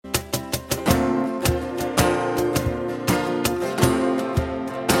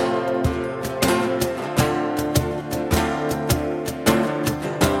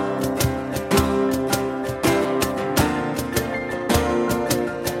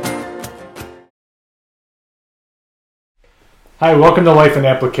Hi, welcome to Life in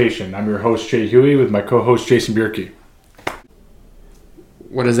Application. I'm your host, Jay Huey, with my co-host, Jason Bierke.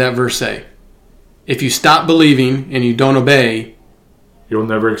 What does that verse say? If you stop believing and you don't obey, you'll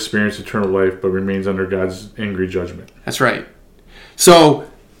never experience eternal life, but remains under God's angry judgment. That's right. So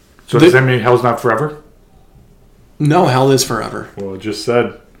does that mean hell's not forever? No, hell is forever. Well, it just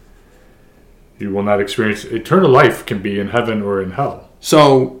said you will not experience eternal life. Can be in heaven or in hell.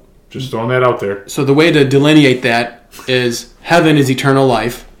 So just throwing that out there. So the way to delineate that is heaven is eternal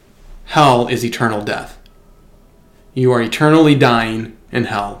life, hell is eternal death. You are eternally dying in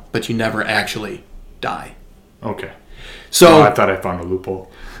hell, but you never actually die. Okay. So I thought I found a loophole.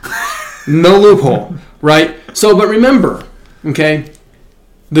 No loophole, right? So, but remember, okay,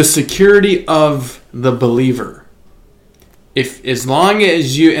 the security of the believer. If as long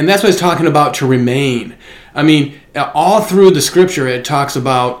as you, and that's what it's talking about, to remain. I mean, all through the scripture, it talks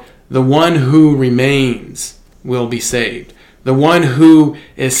about the one who remains will be saved. The one who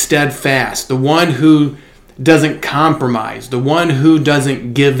is steadfast. The one who doesn't compromise. The one who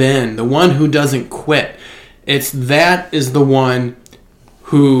doesn't give in. The one who doesn't quit. That is the one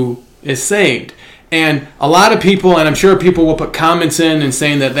who is saved. And a lot of people, and I'm sure people will put comments in and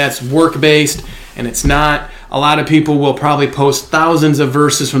saying that that's work-based, and it's not. A lot of people will probably post thousands of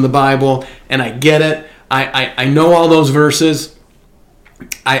verses from the Bible, and I get it. I know all those verses.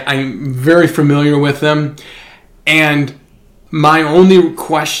 I'm very familiar with them. And my only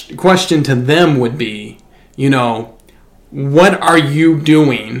question to them would be, what are you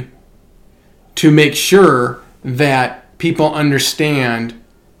doing to make sure that people understand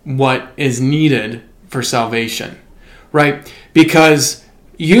what is needed for salvation, right? Because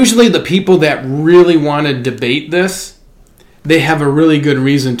usually the people that really want to debate this, they have a really good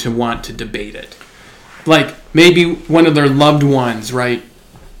reason to want to debate it. Like maybe one of their loved ones, right?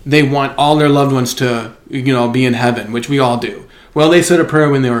 They want all their loved ones to, be in heaven, which we all do. Well, they said a prayer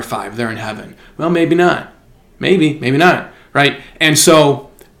when they were 5. They're in heaven. Well, maybe not. Maybe not, right? And so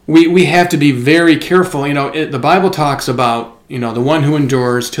we have to be very careful. The Bible talks about, the one who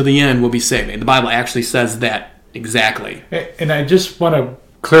endures till the end will be saved. And the Bible actually says that exactly. And I just want to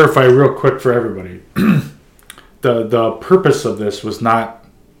clarify real quick for everybody. The purpose of this was not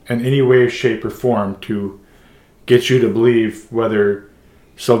in any way, shape, or form to get you to believe whether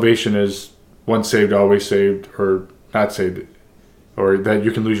salvation is once saved, always saved, or not saved, or that you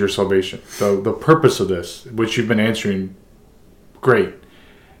can lose your salvation. The purpose of this, which you've been answering great,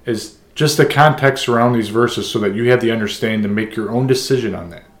 is just the context around these verses so that you have the understanding to make your own decision on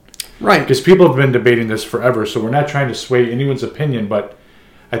that. Right. Because people have been debating this forever, so we're not trying to sway anyone's opinion, but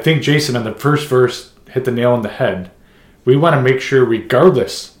I think Jason on the first verse hit the nail on the head. We want to make sure,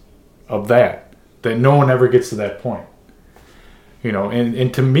 regardless of that no one ever gets to that point.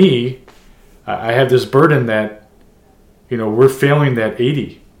 And to me, I have this burden that, we're failing that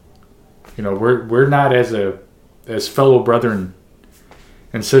 80. We're not as fellow brethren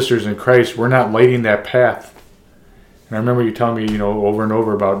and sisters in Christ, we're not lighting that path. And I remember you telling me, over and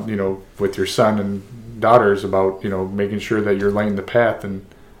over about, with your son and daughters about, making sure that you're lighting the path. And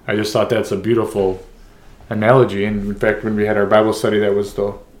I just thought that's a beautiful analogy. And in fact, when we had our Bible study, that was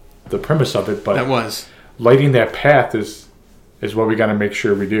the premise of it. But that was lighting that path is what we got to make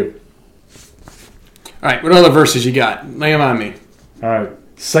sure we do. All right, what other verses you got? Lay them on me. All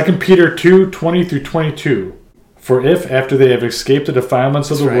right, 2 Peter 2:20 through 22. For if, after they have escaped the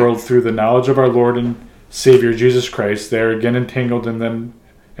defilements of the world through the knowledge of our Lord and Savior Jesus Christ, they are again entangled in them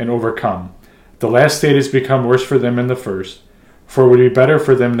and overcome, the last state has become worse for them than the first. For it would be better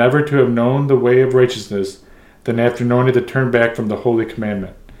for them never to have known the way of righteousness than after knowing it to turn back from the holy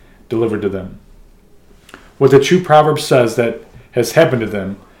commandment delivered to them. What the true proverb says that has happened to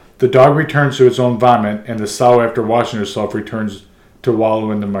them: the dog returns to its own vomit, and the sow after washing herself returns to wallow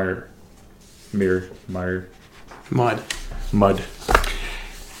in the mire. Mud.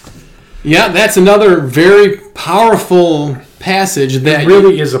 Yeah, that's another very powerful passage. That it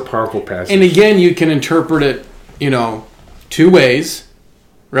really is a powerful passage. And again, you can interpret it, two ways,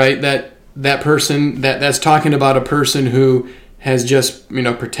 right? That person that's talking about a person who has just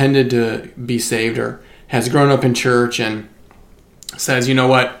pretended to be saved or has grown up in church and says,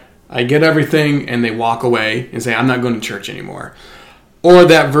 what, I get everything, and they walk away and say, I'm not going to church anymore. Or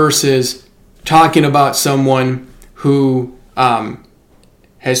that verse is talking about someone who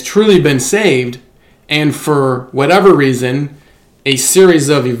has truly been saved, and for whatever reason, a series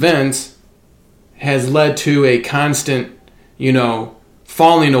of events has led to a constant,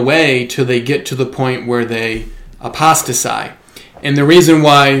 falling away till they get to the point where they apostatize. And the reason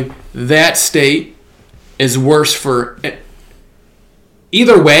why that state is worse for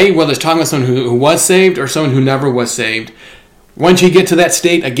either way, whether it's talking about someone who was saved or someone who never was saved, Once you get to that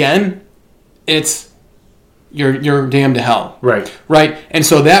state again, it's you're damned to hell. Right. Right? And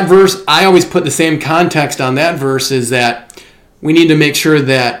so that verse, I always put the same context on that verse, is that we need to make sure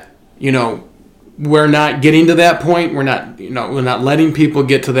that, we're not getting to that point. We're not letting people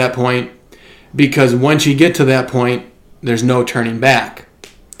get to that point, because once you get to that point, there's no turning back.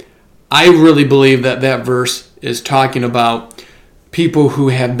 I really believe that verse is talking about people who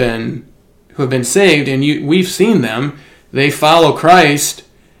have been saved, and we've seen them. They follow Christ,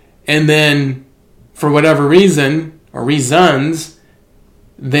 and then for whatever reason or reasons,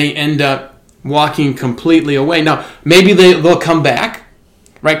 they end up walking completely away. Now, maybe they'll come back,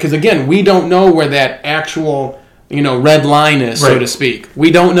 right? Because again, we don't know where that actual red line is, so to speak.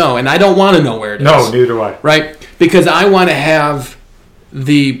 We don't know, and I don't want to know where it is. No, neither do I. Right? Because I want to have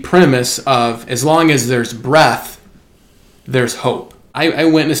the premise of, as long as there's breath, there's hope. I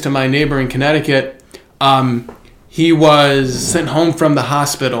witnessed to my neighbor in Connecticut. He was sent home from the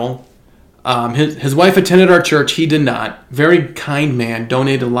hospital. His wife attended our church. He did not. Very kind man.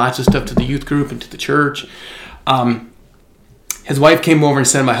 Donated lots of stuff to the youth group and to the church. His wife came over and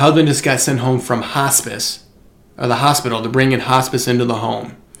said, my husband just got sent home from hospice, or the hospital, to bring in hospice into the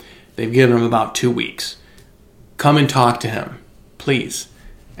home. They've given him about 2 weeks. Come and talk to him, please.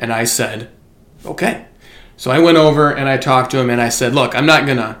 And I said, okay. So I went over and I talked to him, and I said, look, I'm not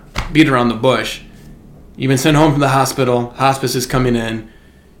going to beat around the bush. You've been sent home from the hospital. Hospice is coming in.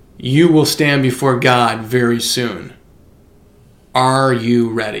 You will stand before God very soon. Are you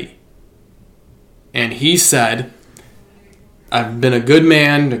ready? And he said, I've been a good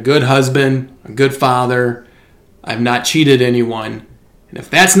man, a good husband, a good father. I've not cheated anyone. And if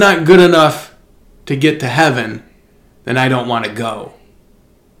that's not good enough to get to heaven, then I don't want to go.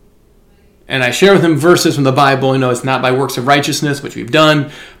 And I share with him verses from the Bible. It's not by works of righteousness, which we've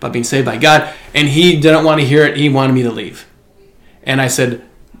done, but being saved by God. And he didn't want to hear it. He wanted me to leave. And I said,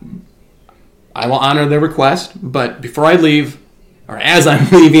 I will honor their request, but before I leave, or as I'm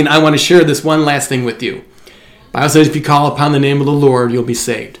leaving, I want to share this one last thing with you. The Bible says, if you call upon the name of the Lord, you'll be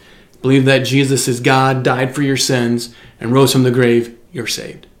saved. Believe that Jesus is God, died for your sins, and rose from the grave, you're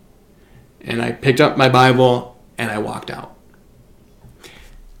saved. And I picked up my Bible, and I walked out.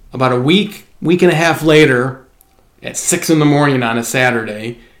 About a week and a half later, at 6 in the morning on a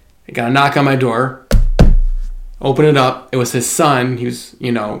Saturday, I got a knock on my door. Open it up. It was his son. He was,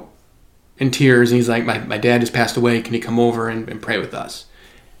 in tears. And he's like, my dad just passed away. Can you come over and pray with us?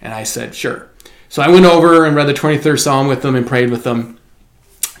 And I said, sure. So I went over and read the 23rd Psalm with them and prayed with them.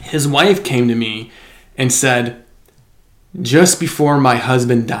 His wife came to me and said, just before my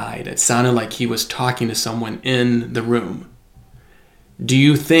husband died, it sounded like he was talking to someone in the room. Do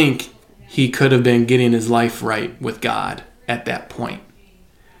you think he could have been getting his life right with God at that point?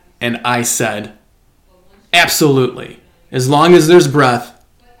 And I said, absolutely. As long as there's breath,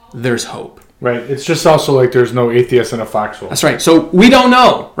 there's hope. Right. It's just also like there's no atheist in a foxhole. That's right. So we don't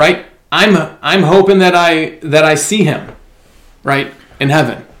know, right? I'm hoping that I see him, right, in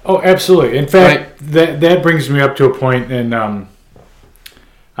heaven. Oh, absolutely. In fact, that brings me up to a point, and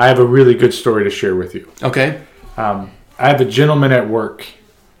I have a really good story to share with you. Okay. I have a gentleman at work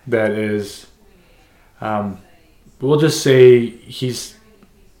that is, we'll just say he's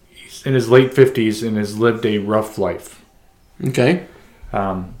in his late 50s and has lived a rough life. Okay.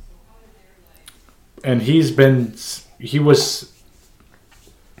 And he was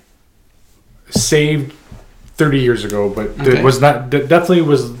saved 30 years ago, but definitely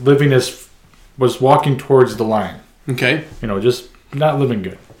was walking towards the line. Okay. Just not living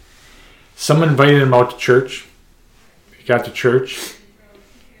good. Someone invited him out to church. He got to church,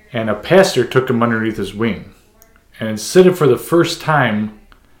 and a pastor took him underneath his wing. And said it for the first time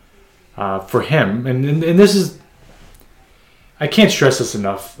for him, and this is, I can't stress this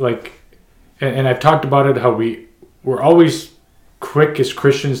enough, and I've talked about it, how we're always quick as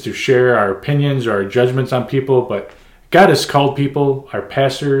Christians to share our opinions or our judgments on people, but God has called people, our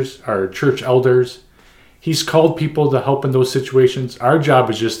pastors, our church elders, He's called people to help in those situations. Our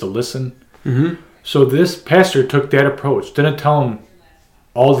job is just to listen. Mm-hmm. So this pastor took that approach. Didn't tell him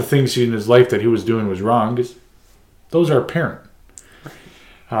all the things in his life that he was doing was wrong. Because those are apparent.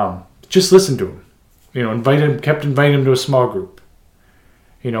 Just listen to him. Kept inviting him to a small group.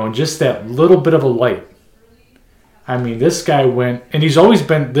 And just that little bit of a light. I mean, this guy went, and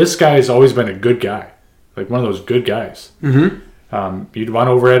this guy has always been a good guy. Like one of those good guys. Mm-hmm. You'd want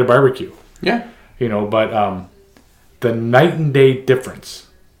over at a barbecue. Yeah. But the night and day difference.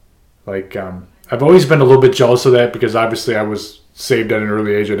 I've always been a little bit jealous of that because obviously I was saved at an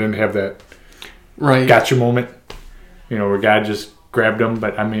early age. I didn't have that gotcha moment, where God just grabbed him.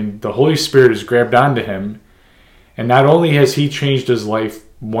 But I mean, the Holy Spirit has grabbed onto him, And not only has he changed his life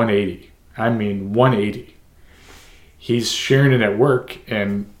 180, I mean 180, he's sharing it at work.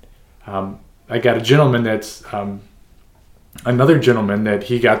 And I got a gentleman that's another gentleman that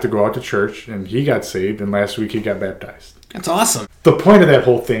he got to go out to church, and he got saved, and last week he got baptized. That's awesome. The point of that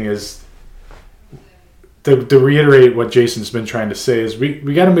whole thing is, to reiterate what Jason's been trying to say, is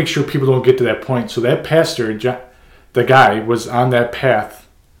we got to make sure people don't get to that point. So that pastor, the guy, was on that path.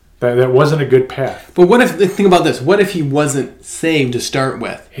 That wasn't a good path. But what if, think about this, what if he wasn't saved to start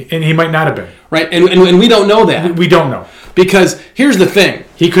with? And he might not have been. Right, and we don't know that. We don't know. Because here's the thing.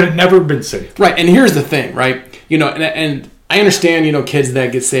 He could have never been saved. Right, and here's the thing, right? And I understand, kids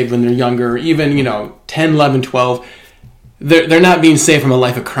that get saved when they're younger, even, 10, 11, 12, they're not being saved from a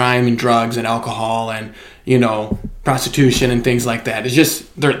life of crime and drugs and alcohol and, prostitution and things like that. It's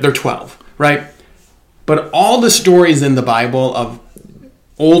just, they're 12, right? But all the stories in the Bible of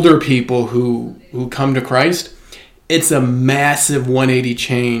older people who come to Christ, it's a massive 180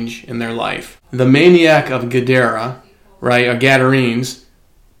 change in their life. The maniac of Gadara, right, or Gadarenes,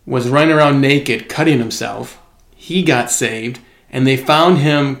 was running around naked, cutting himself. He got saved, and they found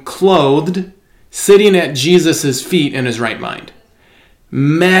him clothed, sitting at Jesus' feet in his right mind.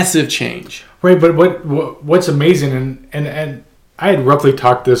 Massive change. Right, but what's amazing, and I had roughly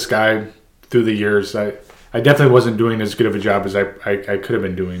talked this guy through the years. I definitely wasn't doing as good of a job as I could have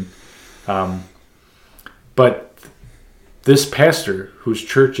been doing. But this pastor, whose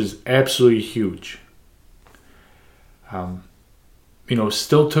church is absolutely huge,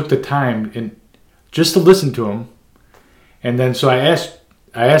 still took the time and just to listen to him. And then so I asked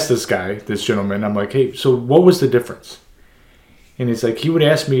this guy, this gentleman, I'm like, hey, so what was the difference? And he's like, he would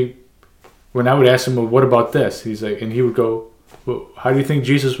ask me, when I would ask him, well, what about this? He's like, and he would go, well, how do you think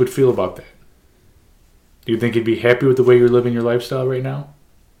Jesus would feel about that? Do you think he'd be happy with the way you're living your lifestyle right now?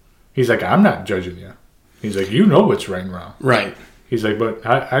 He's like, I'm not judging you. He's like, you know what's right and wrong. Right. He's like, but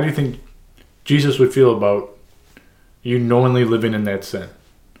how do you think Jesus would feel about you knowingly living in that sin?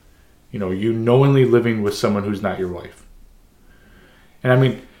 You knowingly living with someone who's not your wife. And I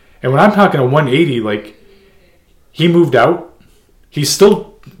mean, and when I'm talking a 180, like, he moved out. He's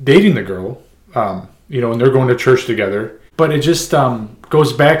still dating the girl, and they're going to church together. But it just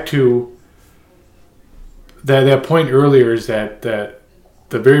goes back to that point earlier, is that the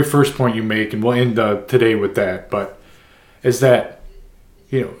very first point you make, and we'll end today with that, but is that,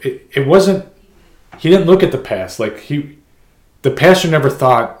 it wasn't, he didn't look at the past. Like, the pastor never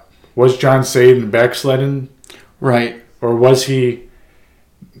thought, was John saved and backslidden? Right. Or was he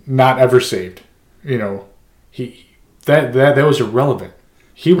not ever saved? That was irrelevant.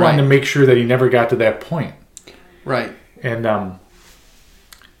 He wanted to make sure that he never got to that point. Right. And, and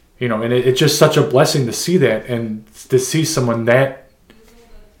it's just such a blessing to see that, and to see someone that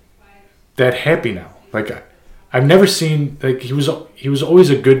happy now. Like, I've never seen, like, he was always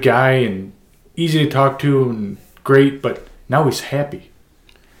a good guy and easy to talk to and great, but now he's happy.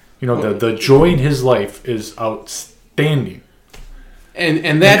 The joy in his life is outstanding.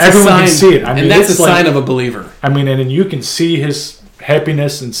 And that's everyone a sign, can see it. I mean, and that's a sign of a believer. I mean, and you can see his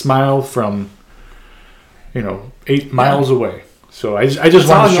happiness and smile from, 8 miles away. So I just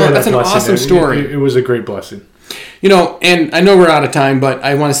want to share that. That's an blessing. awesome story. It was a great blessing. And I know we're out of time, but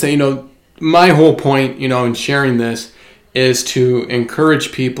I want to say, my whole point, in sharing this is to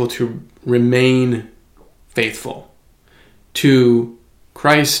encourage people to remain faithful to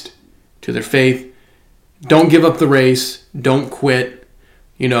Christ, to their faith. Don't give up the race. Don't quit.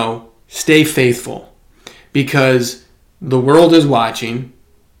 Stay faithful, because the world is watching,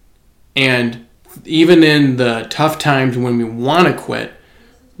 and even in the tough times when we want to quit,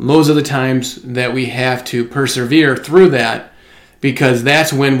 those are the times that we have to persevere through that, because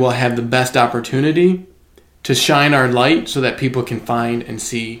that's when we'll have the best opportunity to shine our light so that people can find and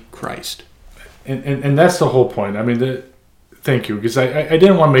see Christ. And that's the whole point. I mean, thank you, because I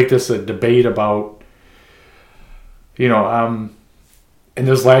didn't want to make this a debate about, in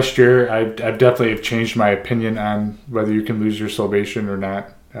this last year, I've definitely have changed my opinion on whether you can lose your salvation or not.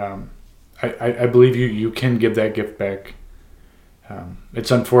 I believe you can give that gift back. It's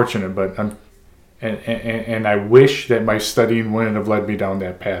unfortunate, but and I wish that my studying wouldn't have led me down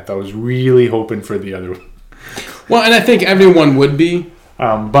that path. I was really hoping for the other one. Well, and I think everyone would be.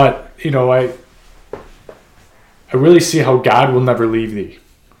 But I really see how God will never leave thee.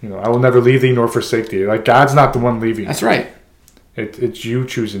 I will never leave thee nor forsake thee. Like, God's not the one leaving. That's right. It's you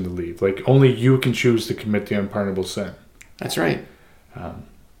choosing to leave. Like, only you can choose to commit the unpardonable sin. That's right. And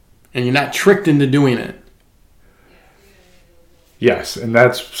you're not tricked into doing it. Yes, and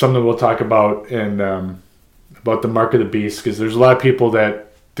that's something we'll talk about about the mark of the beast, because there's a lot of people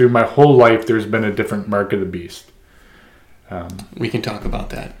that through my whole life there's been a different mark of the beast. we can talk about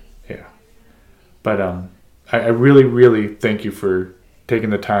that. Yeah. But I really, really thank you for taking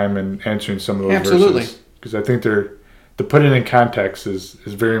the time and answering some of those Absolutely. verses. Because I think to put it in context is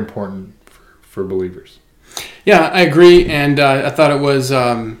very important for believers. Yeah, I agree, and I thought it was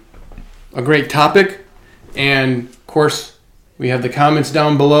a great topic. And, of course, we have the comments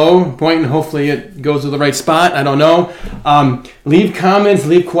down below. Pointing, hopefully it goes to the right spot. I don't know. Leave comments,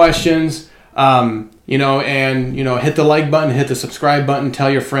 leave questions, and hit the like button, hit the subscribe button. Tell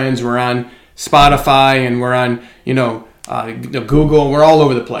your friends. We're on Spotify and we're on, Google. We're all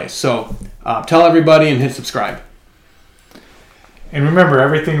over the place. So tell everybody and hit subscribe. And remember,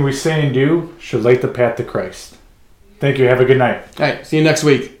 everything we say and do should light the path to Christ. Thank you. Have a good night. All right. See you next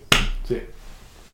week.